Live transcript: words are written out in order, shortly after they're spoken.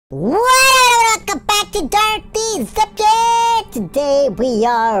Welcome back to Dirty Subject! Today we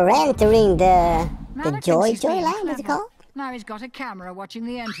are entering the Joy Land, what's it called? Now he's got a camera watching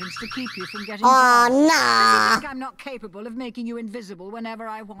the entrance to keep you from getting Oh, Does nah! he think I'm not capable of making you invisible whenever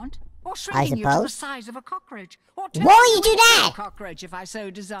I want? Or shrinking you to the size of a cockroach? Or why would you do that? A cockroach if I so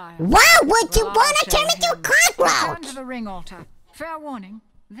desire. Why would you want to turn me into a cockroach? Return to the ring altar. Fair warning,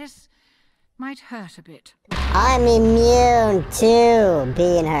 this might hurt a bit. I'm immune to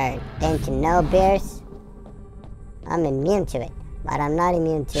being hurt. Don't you know, Bears? I'm immune to it, but I'm not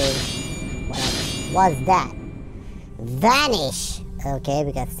immune to what's that? Vanish. Okay,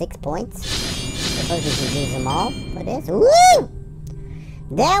 we got 6 points. Suppose we can use them all for this. Woo!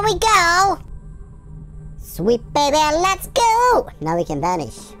 There we go. Sweet baby, let's go. Now we can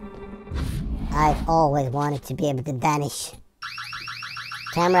vanish. I've always wanted to be able to vanish.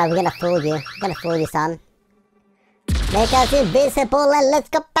 Camera, we're gonna fool you. We're gonna fool you, son. Make us invisible and let's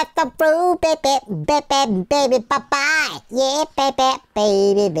go past the roof, baby, baby, baby, bye-bye. Yeah, baby,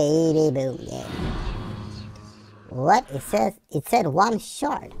 baby, boom, yeah. What? It said one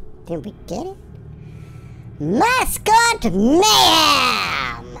shard. Didn't we get it? Mascot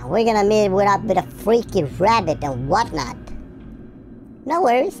Mayhem! We're gonna meet with a freaky rabbit and whatnot. No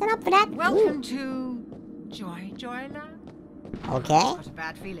worries, set up for that. Welcome to Joyland. Okay. Got a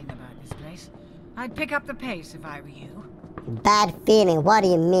bad feeling about this place. I'd pick up the pace if I were you. Bad feeling, what do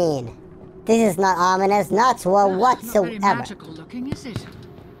you mean? This is not ominous, not whatsoever. Not very magical looking, is it?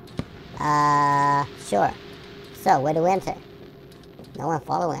 Sure. So, where do we enter? No one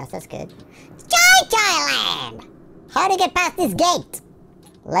following us, that's good. Joyland! How to get past this gate?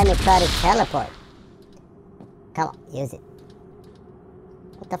 Let me try to teleport. Come on, use it.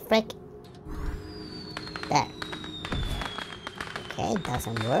 What the frick? There. Okay,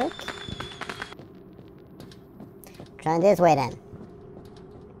 doesn't work. Try this way then.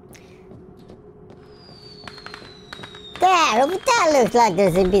 There, that looks like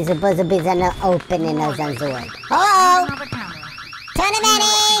there's supposed to be an opening of some sort. Hello! Turn to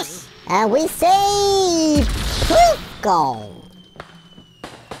vanish! And we save! Poof! Gone!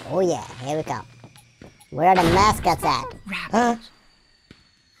 Oh yeah, here we come. Where are the mascots at? Rabbit.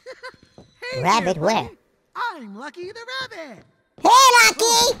 Hey Rabbit, there, where? buddy. I'm Lucky the Rabbit. Hey,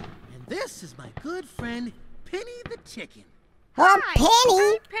 Lucky! And this is my good friend, Penny the Chicken. Oh, Hi,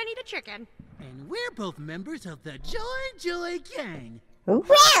 Penny! I'm Penny the Chicken. And we're both members of the Joy Gang.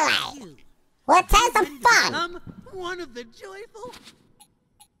 Really? Let's have some fun! Become one of the joyful...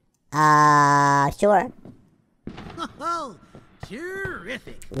 Sure. Oh,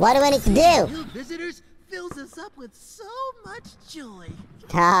 terrific. What do I need to do? New visitors fills us up with so much joy.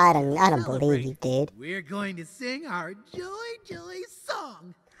 I don't believe you, dude. We're going to sing our Joy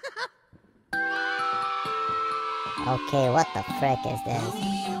song. Okay, what the frick is this?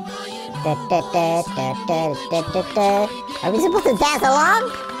 Are we supposed to dance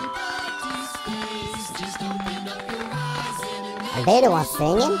along? Are they the ones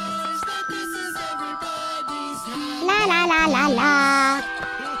singing? La la la la la.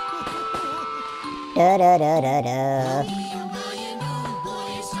 Da da da da da.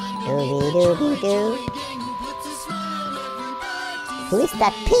 Dooby dooby doo. Who is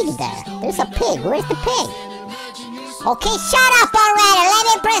that pig there? There's a pig. Where's the pig? Okay, shut up already! Let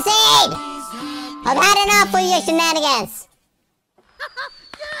me proceed! I've had enough of your shenanigans!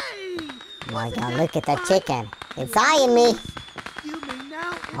 Yay! Oh my god, look at that chicken. It's eyeing me. You may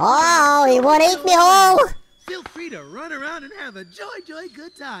now... Oh, he won't eat me whole! Feel free to run around and have a joy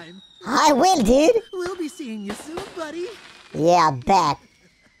good time. I will, dude! We'll be seeing you soon, buddy. Yeah, I bet.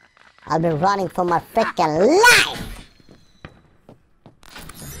 I'll be running for my freaking life!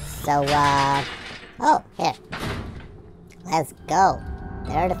 So, oh, here. Let's go.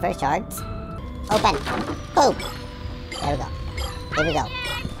 There are the first shards. Open. Boom. There we go. Here we go.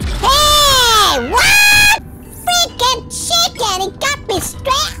 Hey! What? Freaking chicken! It got me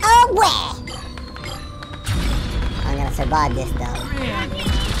straight away! I'm gonna survive this though.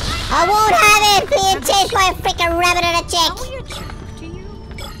 I won't have it if you chase my freaking rabbit and a chick!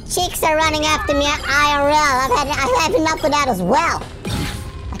 Chicks are running after me IRL. I have enough of that as well.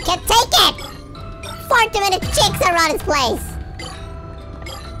 I can't take it! 40 minute chicks around this place!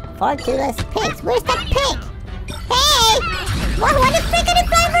 40 less pigs. Where's that pig? Hey! What the frick are they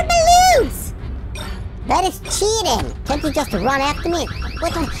flying for balloons? That is cheating. Can't you just run after me?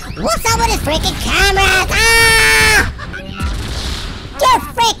 What's up with this freaking cameras? Ah! You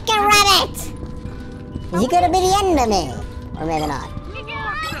freaking rabbit! Is he gonna be the end of me? Or maybe not.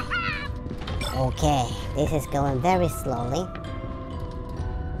 Okay, this is going very slowly.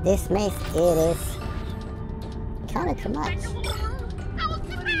 This maze, it is kind of too much.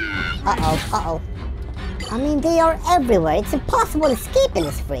 Uh-oh. I mean, they are everywhere. It's impossible to escape in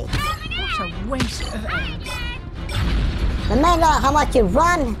this freak. What a waste of eggs. No matter how much you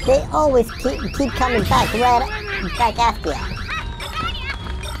run, they always keep coming back back after you.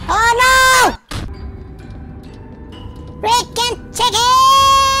 Oh no! Freaking chicken!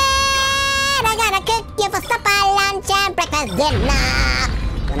 I'm gonna cook you for supper, lunch, and breakfast, dinner.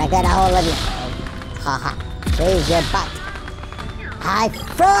 When I get a hold of you, haha, freeze your butt. I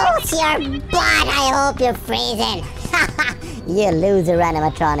froze your butt. I hope you're freezing. Haha, you loser,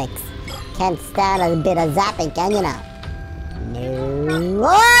 animatronics. Can't stand a bit of zapping, can you now? No.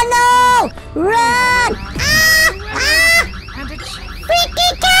 Oh no! Run!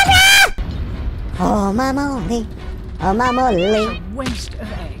 Freaking camera! Oh my moly. Oh my moly. Waste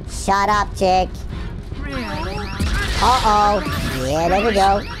of eggs. Shut up, chick. Really? Uh-oh. Yeah, there we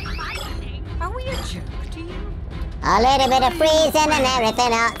go. Are we a joke to you? A little bit of freezing and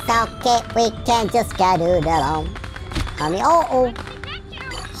everything else. Okay, we can just get it along. I mean, oh.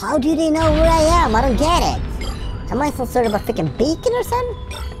 How do they know where I am? I don't get it. Am I some sort of a freaking beacon or something?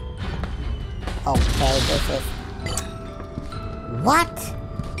 Okay, this is... What?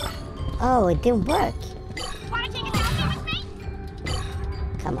 Oh, it didn't work. Wanna take a selfie with me?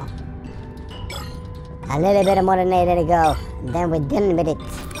 Come on. A little bit more than 8 to go. And then we're done with it.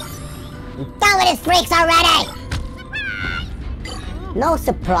 I'm done with these freaks already! No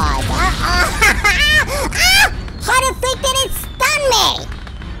surprise. How the freak did it stun me?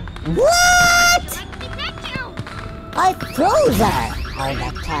 What? I froze her! Oh,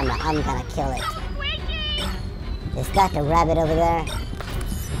 that camera. I'm gonna kill it. Is that the rabbit over there?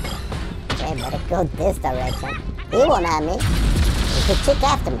 Okay, better go this direction. He won't have me. There's a chick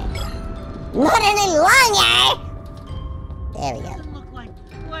after me. Not any longer! There we go. Look like,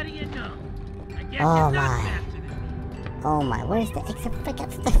 what do you know? I guess Oh it's not my. faster than me. Oh my, where's the exit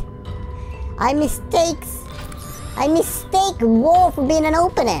freaking stuff? I mistake wall for being an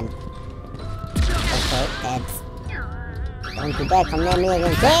opening. Okay, that's... Don't you dare come near me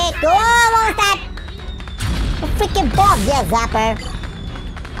again. Jake! Oh, what was that? A freaking boss, yeah, zapper.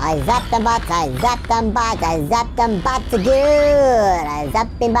 I zap them bots, I zap them bots, I zap them bots good. I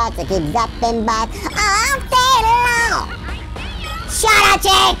zapping bots, I keep zapping bots all day long. Shut up,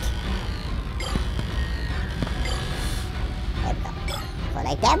 Jake! There we go.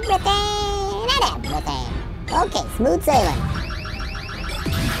 Collect everything and everything. Okay, smooth sailing.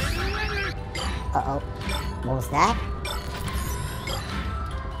 Uh-oh. What was that?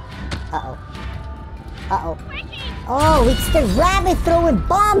 Uh-oh. Uh-oh. Oh, it's the rabbit throwing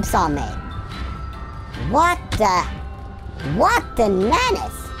bombs on me. What the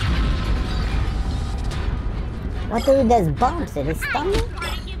nanas? What do those bombs do? They stun me?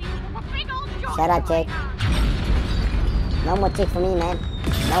 Shut up, chick. No more chick for me, man.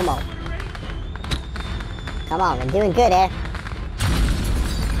 No more. Come on, we're doing good here.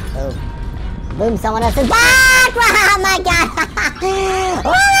 Boom. Boom, someone else's butt! Oh my god!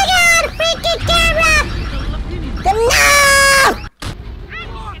 Oh my god! Freaking camera! No!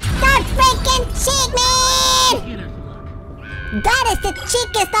 That freaking chick, man! That is the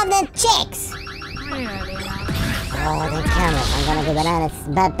cheekest of them chicks! Really? Oh, the cameras. I'm gonna go bananas.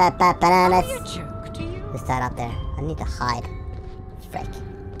 Bananas. Are we a joke to you? Who's that up there? I need to hide. Frick.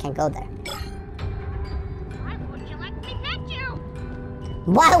 Can't go there. Why would you let me pet you?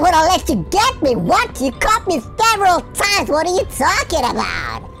 Why would I let you get me? What? You caught me several times. What are you talking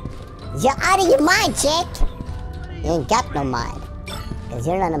about? You're out of your mind, chick. You ain't got no mind. Because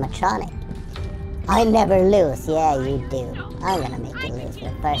you're an animatronic. I never lose. Yeah, you do. I'm gonna make you lose for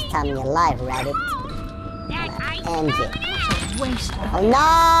the first time in your life, rabbit. And you. Waste of Oh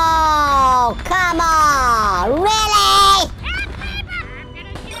no! Come on! Really?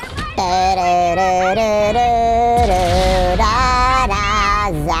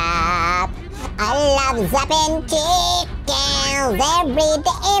 Zap. I love zapping chickens every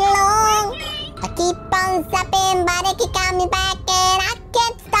day long. I keep on zapping, but they keep coming back, and I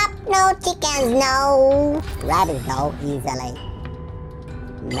can't stop. No chickens, no. Rabbits, no, easily.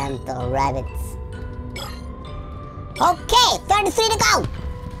 Mental rabbits. Okay, 33 to go.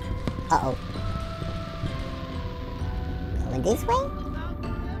 Uh-oh. Going this way?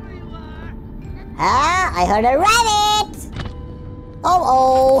 Ah, I heard a rabbit.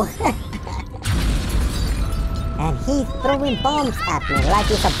 Oh. And he's throwing bombs at me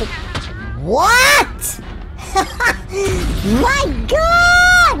like it's a big... What? My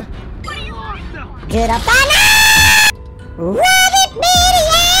god! Get up on Rabbit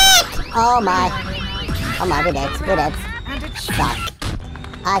maniac! Oh my, we're dead. Suck.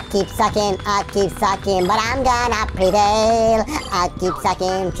 I keep sucking, but I'm gonna prevail. I keep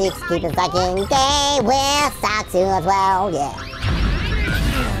sucking, chicks keep sucking. They will suck soon as well, yeah.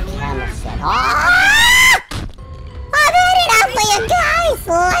 Camera shit. Oh! I've had enough for you guys!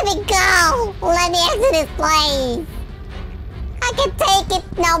 Let me go! Let me exit this place! I can't take it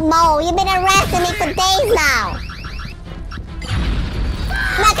no more! You've been harassing me for days now!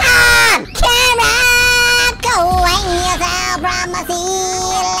 Mascot! Camera! Go hang yourself from a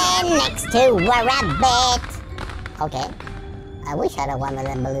ceiling next to a rabbit! Okay. I wish I had one of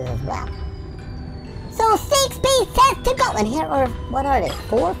them balloons as well. So 6 pieces to go! And here are, what are they?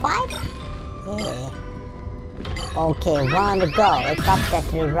 4, 5? Yeah. Okay, 1 to go. It's up there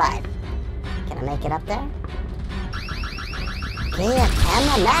to the right. Can I make it up there? Okay, a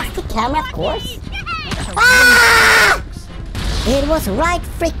camera, nasty camera, of course. Ah! It was right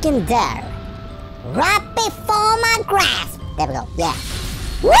freaking there. Right before my grasp. There we go, yeah.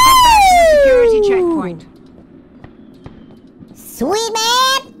 Woo! Security checkpoint. Sweet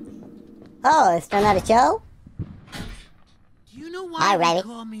man! Oh, it's another show? Do you know why Alrighty. they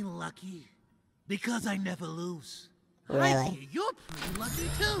call me lucky? Because I never lose. I Really? hear you're pretty lucky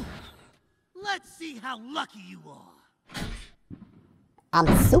too. Let's see how lucky you are. I'm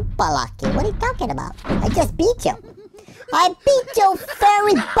super lucky. What are you talking about? I just beat you. I beat your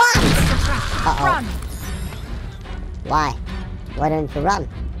furry butt! Uh-oh. Run. Why? Why don't you run?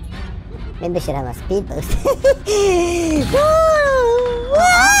 Maybe I should have a speed boost.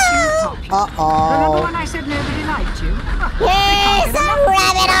 Uh-oh. Remember when I said nobody liked you? Yes, a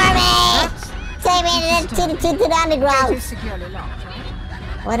rabbit army! Take me to the underground. It's securely locked,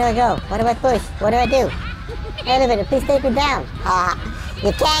 right? Where do I go? Where do I push? What do I do? Elevator, please take me down.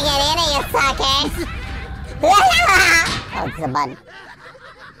 You can't get in it, you suckers! Oh, it's a button.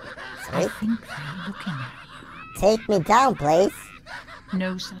 I Sweet. think they're looking at you. Take me down, please.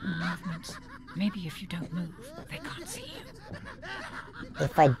 No sudden movements. Maybe if you don't move, they can't see you.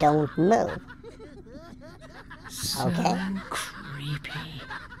 If I don't move. So Okay. creepy.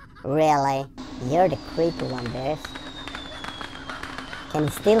 Really? You're the creepy one, Bears. Can you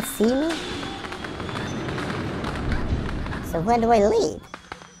still see me? So when do I leave?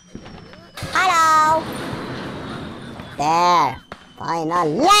 Hello! There.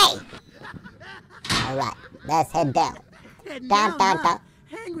 Finally! Alright, let's head down. And Down, now, down.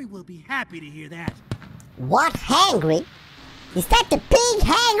 Henry will be happy to hear that. What, hangry? Is that the pig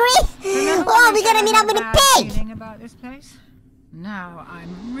hangry? Remember Oh, when we're I gonna said meet I up with had a a bad pig! feeling about this place? Now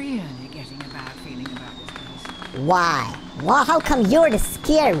I'm really getting a bad feeling about this place. Why? Well, how come you're the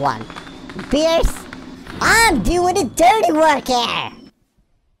scared one? Pierce, I'm doing the dirty work here!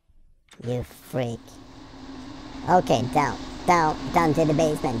 You freak. Okay, down to the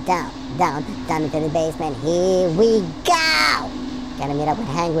basement, down into the basement. Here we go! Gotta meet up with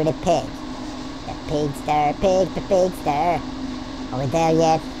Hangry the pig. The pigster, the pigster. Are we there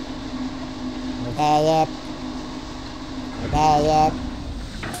yet? Are we there yet? Are we there yet?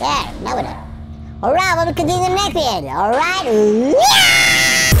 There, now we're there. Alright, well, we'll continue the next video, alright? Yeah!